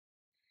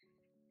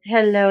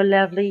Hello,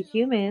 lovely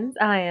humans.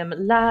 I am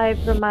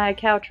live from my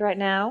couch right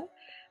now.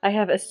 I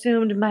have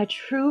assumed my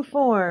true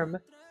form.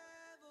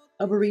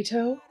 A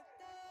burrito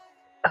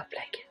of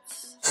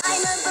blankets.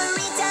 I'm a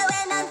burrito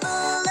and I'm full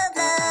of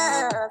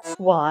love.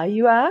 Why,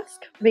 you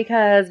ask?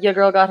 Because your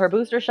girl got her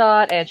booster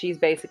shot and she's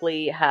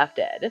basically half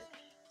dead.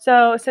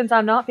 So, since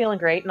I'm not feeling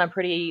great and I'm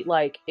pretty,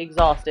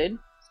 exhausted,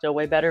 still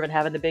way better than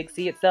having the big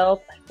C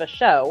itself, for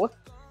show.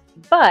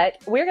 But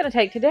we're going to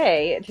take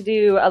today to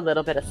do a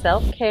little bit of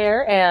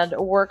self-care and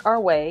work our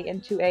way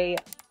into a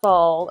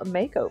fall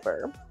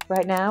makeover.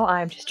 Right now,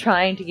 I'm just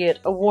trying to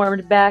get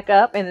warmed back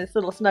up in this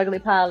little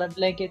snuggly pile of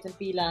blankets and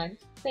felines.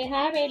 Say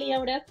hi, Ray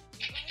Liotta.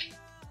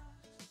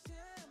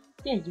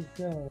 There you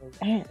go.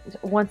 And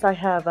once I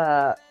have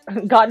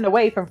gotten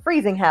away from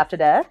freezing half to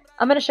death,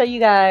 I'm going to show you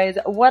guys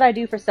what I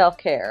do for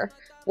self-care.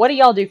 What do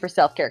y'all do for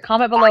self-care?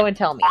 Comment below and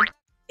tell me.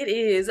 It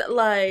is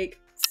like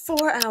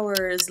 4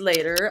 hours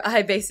later.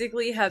 I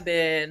basically have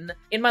been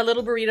in my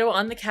little burrito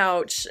on the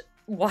couch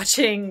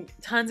watching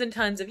tons and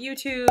tons of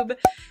YouTube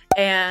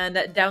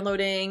and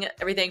downloading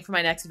everything for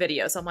my next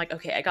video. So I'm like,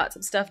 okay, I got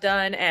some stuff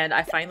done and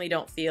I finally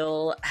don't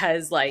feel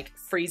as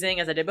freezing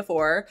as I did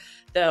before,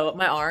 though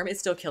my arm is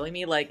still killing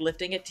me. Like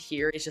lifting it to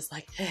here is just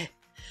like,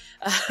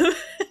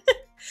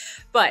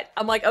 but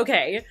I'm like,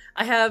 okay,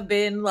 I have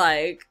been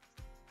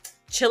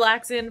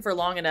chillaxing for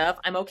long enough.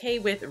 I'm okay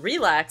with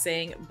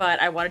relaxing, but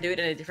I want to do it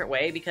in a different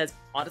way because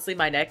honestly,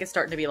 my neck is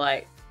starting to be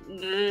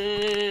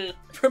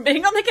from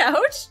being on the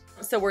couch.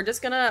 So we're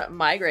just gonna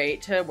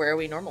migrate to where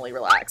we normally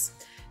relax.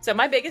 So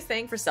my biggest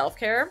thing for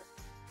self-care,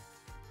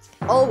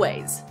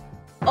 always,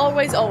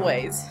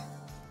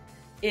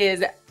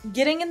 is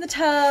getting in the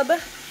tub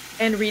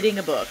and reading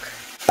a book.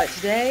 But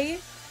today,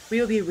 we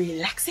will be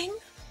relaxing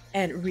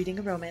and reading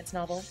a romance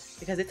novel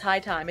because it's high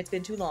time. It's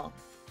been too long.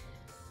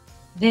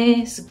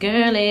 This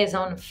girl is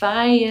on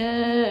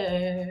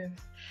fire,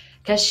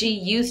 'cause she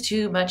used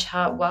too much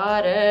hot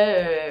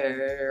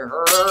water.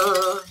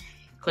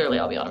 Clearly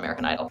I'll be on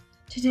American Idol.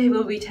 Today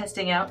we'll be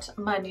testing out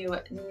my new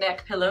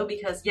neck pillow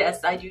because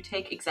yes, I do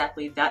take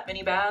exactly that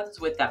many baths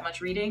with that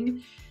much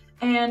reading,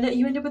 and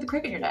you end up with a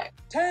crick in your neck.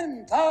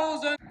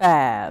 10,000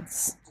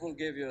 baths will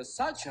give you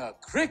such a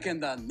crick in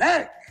the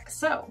neck.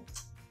 So,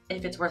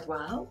 if it's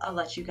worthwhile, I'll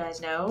let you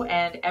guys know,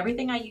 and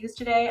everything I use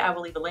today, I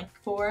will leave a link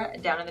for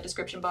down in the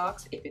description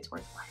box if it's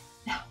worthwhile.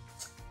 Now,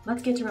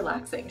 let's get to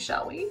relaxing,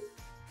 shall we?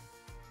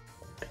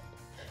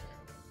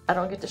 I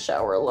don't get to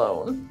shower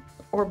alone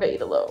or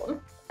bathe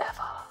alone,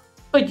 ever.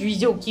 But you're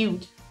so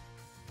cute.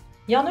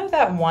 Y'all know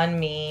that one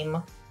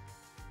meme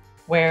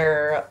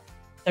where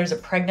there's a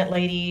pregnant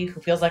lady who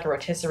feels like a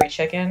rotisserie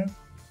chicken?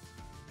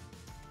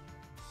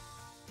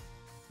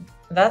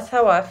 That's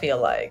how I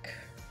feel like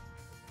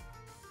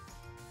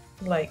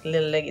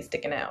little leggy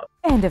sticking out.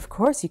 And of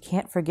course, you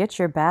can't forget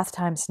your bath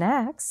time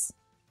snacks.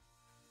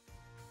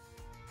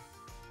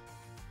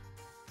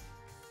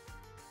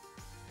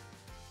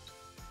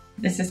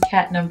 This is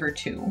cat number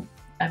 2.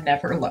 I'm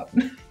never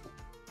alone.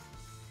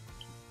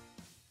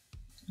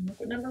 Look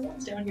what number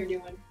 1's down here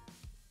doing.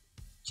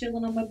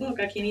 Chilling on my book.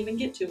 I can't even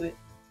get to it.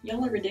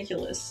 Y'all are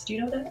ridiculous. Do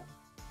you know that?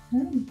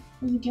 What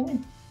are you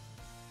doing?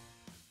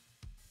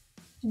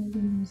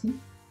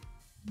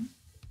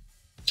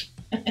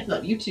 I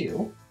love you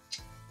too.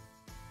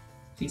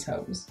 These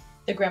hoes.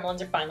 The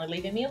gremlins are finally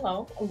leaving me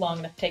alone long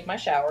enough to take my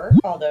shower,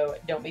 although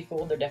don't be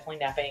fooled, they're definitely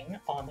napping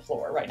on the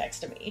floor right next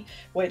to me,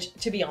 which,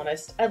 to be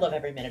honest, I love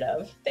every minute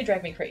of. They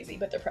drive me crazy,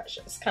 but they're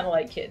precious. Kind of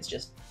like kids,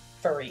 just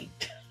furry.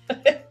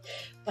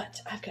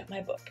 But I've got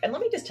my book, and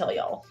let me just tell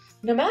y'all,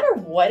 no matter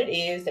what it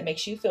is that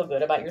makes you feel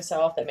good about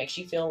yourself, that makes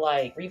you feel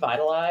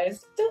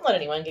revitalized, don't let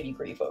anyone give you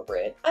grief over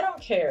it. I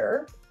don't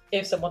care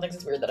if someone thinks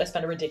it's weird that I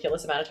spend a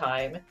ridiculous amount of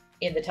time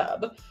in the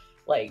tub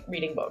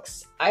reading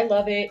books. I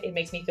love it. It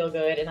makes me feel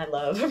good, and I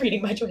love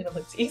reading by Johanna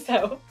Lindsey.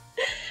 So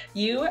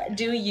you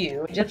do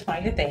you. Just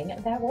find a thing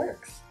that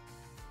works.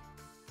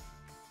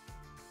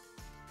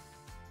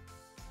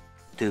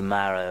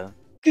 Tomorrow.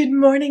 Good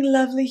morning,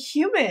 lovely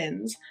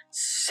humans.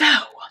 So,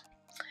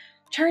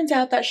 turns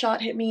out that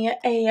shot hit me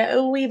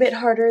a wee bit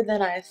harder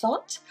than I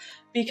thought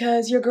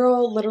because your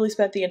girl literally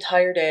spent the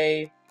entire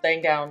day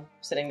laying down,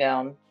 sitting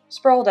down,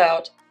 sprawled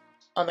out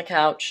on the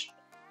couch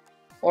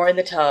or in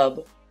the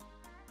tub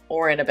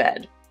or in a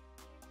bed,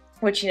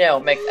 which,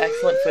 makes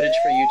excellent footage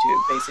for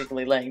YouTube,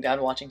 basically laying down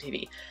watching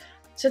TV.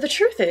 So the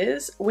truth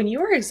is, when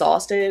you are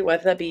exhausted,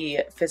 whether that be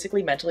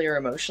physically, mentally, or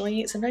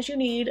emotionally, sometimes you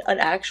need an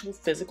actual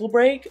physical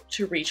break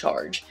to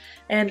recharge.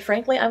 And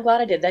frankly, I'm glad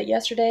I did that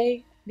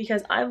yesterday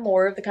because I'm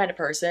more of the kind of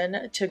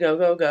person to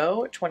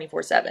go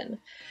 24/7.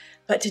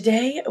 But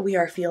today we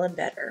are feeling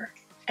better.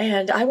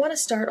 And I want to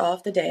start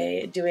off the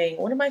day doing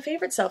one of my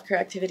favorite self-care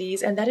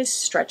activities, and that is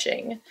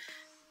stretching.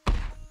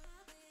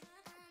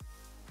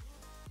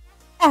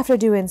 After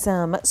doing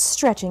some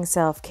stretching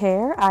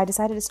self-care, I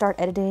decided to start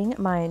editing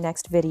my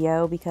next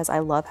video because I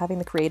love having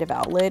the creative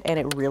outlet and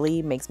it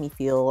really makes me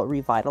feel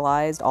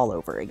revitalized all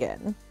over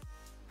again.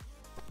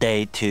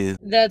 Day 2.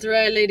 That's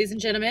right, ladies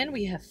and gentlemen,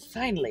 we have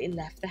finally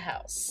left the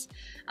house.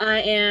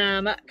 I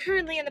am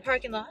currently in the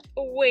parking lot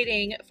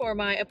waiting for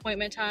my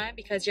appointment time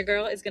because your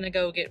girl is gonna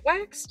go get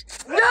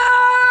waxed. No,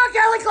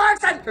 Kelly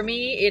Clarkson! For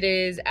me, it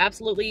is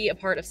absolutely a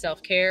part of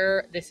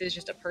self-care. This is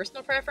just a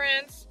personal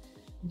preference.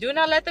 Do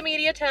not let the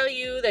media tell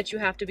you that you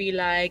have to be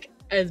like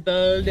as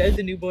bald as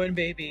a newborn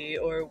baby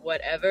or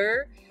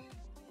whatever.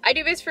 I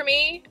do this for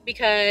me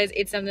because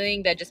it's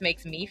something that just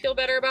makes me feel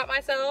better about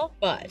myself,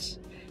 but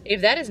if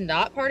that is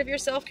not part of your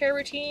self-care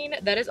routine,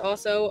 that is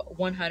also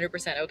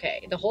 100%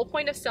 okay. The whole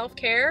point of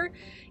self-care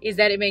is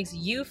that it makes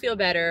you feel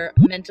better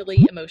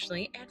mentally,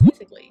 emotionally, and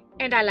physically.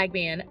 And I like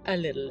being a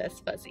little less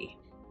fuzzy.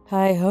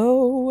 Hi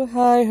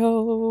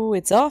ho,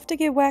 it's off to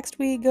get waxed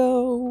we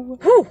go.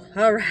 Whew,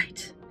 all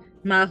right.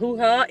 My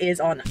hoo-ha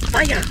is on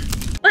fire.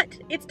 But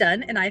it's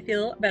done and I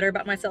feel better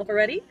about myself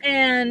already.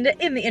 And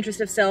in the interest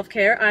of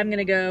self-care, I'm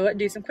gonna go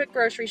do some quick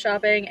grocery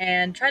shopping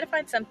and try to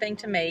find something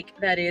to make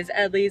that is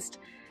at least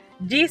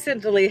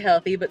decently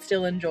healthy but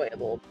still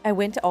enjoyable. I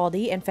went to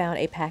Aldi and found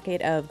a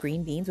packet of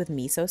green beans with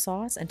miso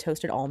sauce and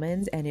toasted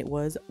almonds, and it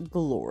was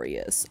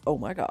glorious. Oh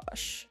my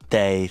gosh.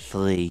 Day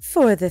 3.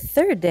 For the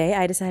third day,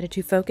 I decided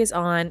to focus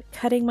on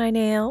cutting my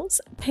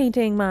nails,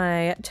 painting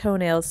my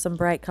toenails some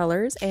bright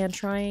colors, and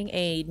trying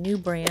a new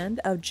brand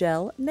of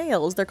gel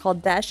nails. They're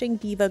called Dashing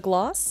Diva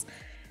Gloss.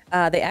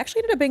 They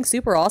actually ended up being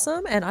super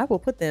awesome, and I will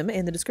put them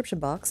in the description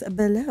box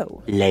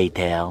below.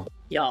 Later.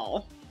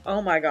 Y'all,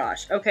 oh my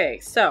gosh. Okay,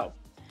 so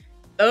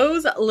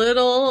those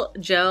little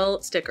gel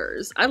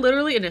stickers, I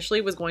literally initially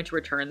was going to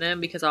return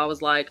them because I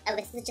was like, oh,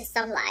 this is just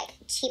some like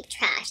cheap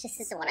trash. This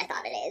isn't what I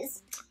thought it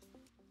is.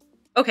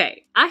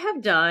 okay, I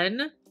have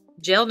done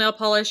gel nail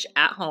polish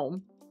at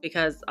home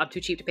because I'm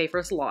too cheap to pay for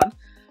a salon.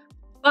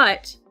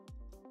 But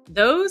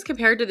those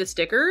compared to the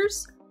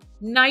stickers,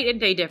 night and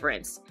day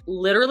difference.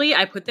 Literally,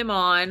 I put them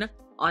on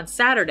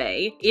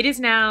Saturday. It is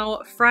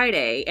now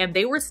Friday and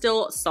they were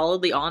still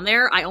solidly on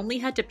there. I only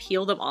had to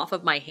peel them off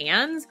of my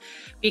hands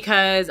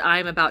because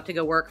I'm about to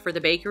go work for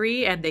the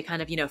bakery and they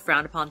kind of, you know,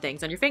 frown upon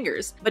things on your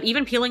fingers. But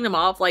even peeling them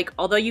off, like,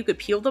 although you could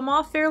peel them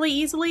off fairly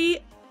easily,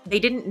 they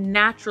didn't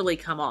naturally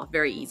come off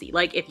very easy.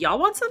 Like, if y'all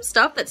want some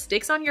stuff that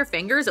sticks on your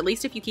fingers, at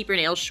least if you keep your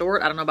nails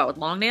short, I don't know about with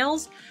long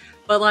nails,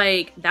 but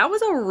like, that was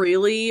a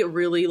really,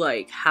 really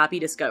like happy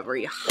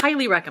discovery.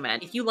 Highly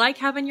recommend. If you like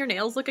having your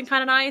nails looking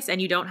kind of nice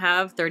and you don't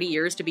have 30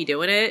 years to be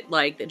doing it,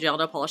 like the gel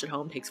nail polish at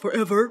home takes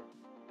forever,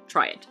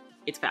 try it.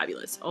 It's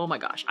fabulous. Oh my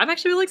gosh. I'm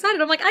actually really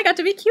excited. I'm like, I got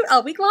to be cute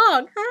all week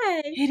long.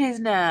 Hi. It is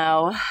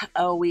now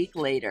a week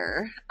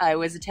later. I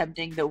was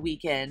attempting the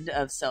weekend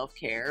of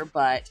self-care,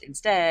 but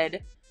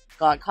instead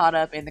got caught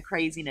up in the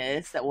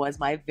craziness that was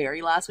my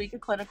very last week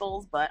of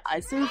clinicals, but I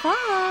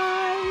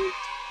survived.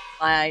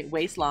 My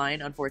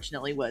waistline,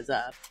 unfortunately, was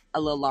a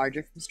little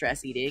larger from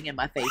stress eating, and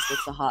my face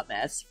looks a hot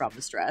mess from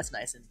the stress.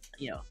 Nice and,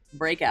 you know,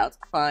 breakouts,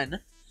 fun.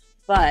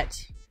 But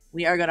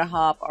we are going to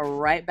hop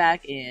right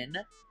back in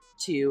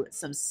to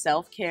some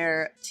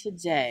self-care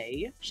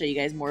today. Show you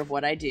guys more of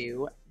what I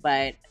do.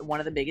 But one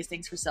of the biggest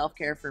things for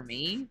self-care for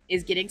me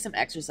is getting some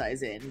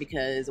exercise in,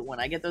 because when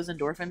I get those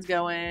endorphins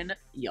going,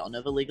 y'all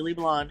know the Legally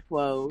Blonde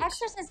quote.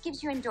 Exercise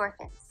gives you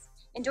endorphins.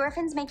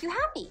 Endorphins make you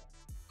happy.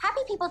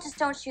 Happy people just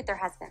don't shoot their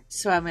husbands.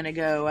 So I'm going to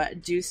go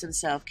do some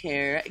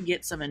self-care,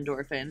 get some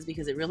endorphins,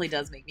 because it really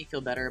does make me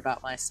feel better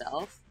about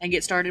myself, and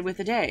get started with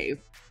the day.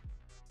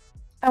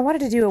 I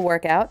wanted to do a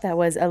workout that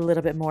was a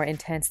little bit more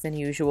intense than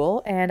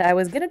usual, and I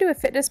was going to do a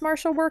fitness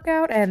marshal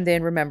workout and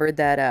then remembered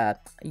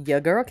that your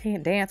girl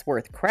can't dance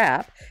worth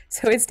crap.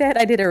 So instead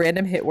I did a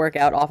random HIIT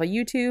workout off of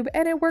YouTube,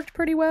 and it worked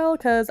pretty well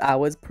because I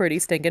was pretty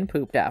stinking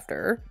pooped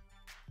after.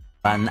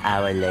 1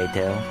 hour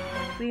later.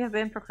 We have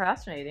been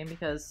procrastinating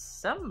because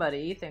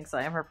somebody thinks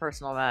I am her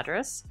personal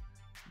mattress,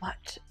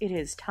 but it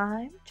is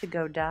time to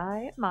go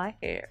dye my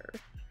hair.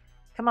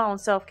 Come on,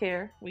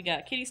 self-care. We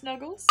got kitty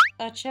snuggles,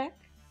 a check,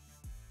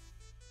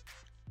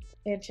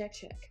 and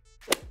check.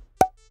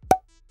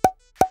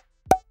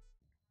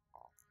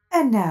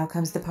 And now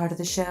comes the part of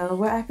the show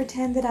where I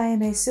pretend that I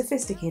am a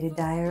sophisticated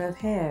dyer of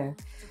hair,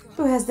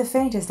 who has the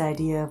faintest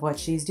idea of what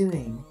she's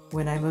doing,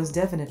 when I most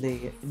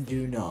definitely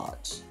do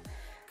not.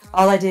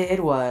 All I did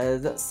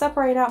was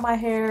separate out my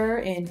hair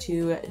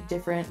into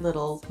different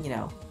little, you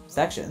know,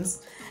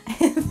 sections,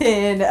 and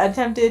then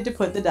attempted to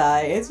put the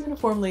dye as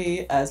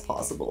uniformly as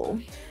possible,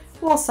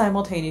 while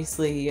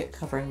simultaneously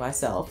covering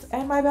myself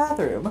and my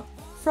bathroom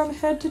from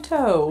head to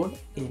toe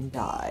in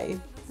dye,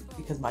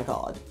 because my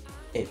god,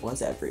 it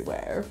was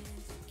everywhere.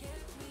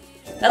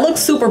 That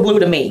looks super blue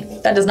to me.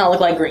 That does not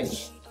look like green.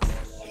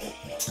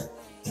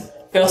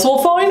 Guess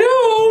we'll find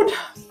out!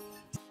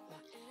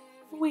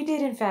 We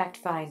did in fact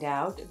find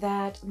out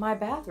that my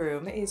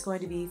bathroom is going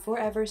to be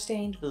forever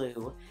stained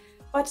blue,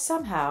 but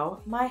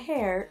somehow my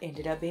hair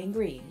ended up being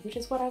green, which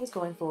is what I was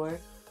going for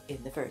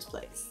in the first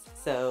place.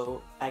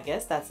 So I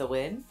guess that's a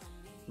win.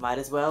 Might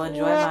as well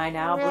enjoy my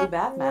now blue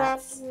bath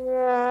mats.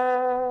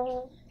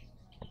 Oh,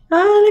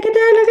 look at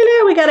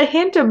that, we got a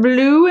hint of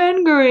blue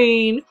and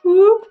green.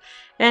 Whoop.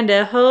 And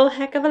a whole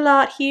heck of a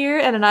lot here,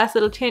 and a nice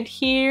little tint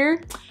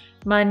here.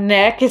 My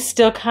neck is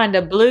still kind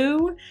of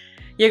blue.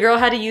 Your girl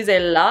had to use a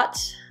lot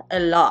a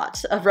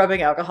lot of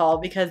rubbing alcohol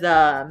because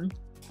I'm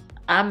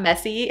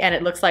messy and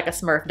it looks like a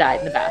smurf died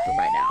in the bathroom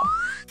right now.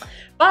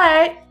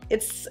 But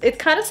it's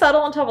kind of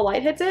subtle until the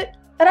light hits it,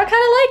 and I'm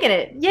kind of liking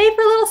it. Yay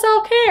for a little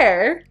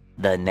self-care.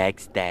 The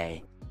next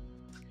day.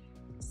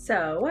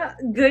 So,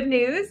 good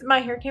news. My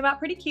hair came out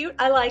pretty cute.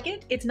 I like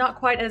it. It's not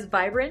quite as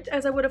vibrant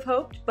as I would have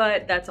hoped,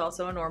 but that's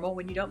also normal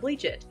when you don't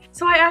bleach it.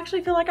 So I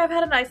actually feel like I've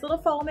had a nice little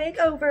fall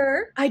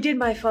makeover. I did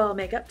my fall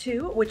makeup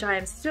too, which I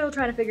am still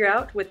trying to figure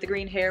out with the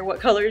green hair what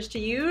colors to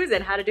use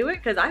and how to do it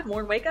because I've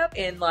worn makeup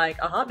in like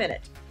a hot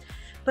minute.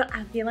 But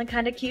I'm feeling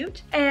kind of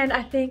cute, and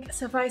I think,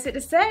 suffice it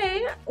to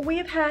say,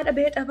 we've had a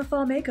bit of a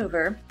fall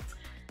makeover.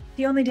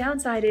 The only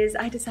downside is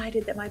I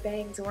decided that my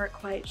bangs weren't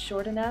quite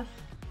short enough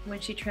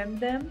when she trimmed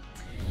them.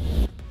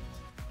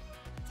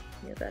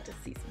 You're about to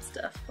see some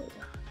stuff. Hold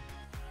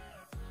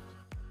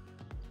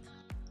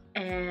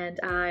on. And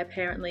I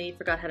apparently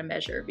forgot how to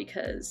measure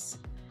because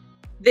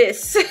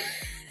this,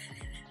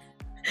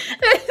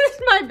 this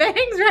is my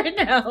bangs right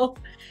now.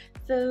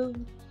 So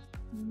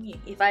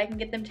if I can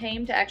get them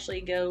tamed to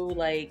actually go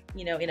like,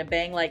 you know, in a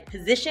bang-like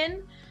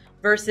position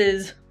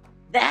versus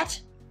that.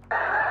 God,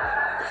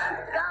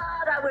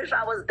 I wish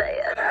I was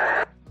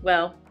dead.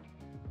 Well,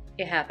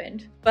 it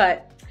happened,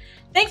 but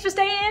thanks for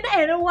staying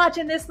and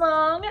watching this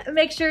long.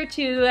 Make sure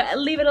to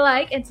leave it a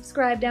like and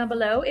subscribe down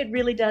below. It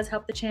really does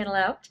help the channel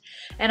out.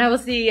 And I will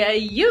see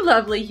you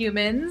lovely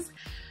humans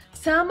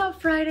some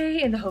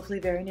Friday in the hopefully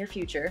very near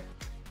future.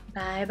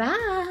 Bye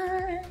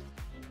bye.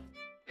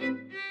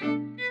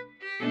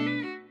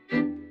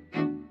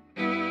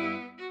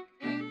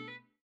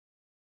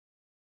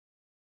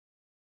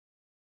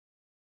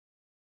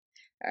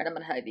 All right, I'm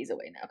gonna hide these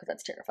away now because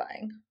that's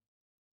terrifying.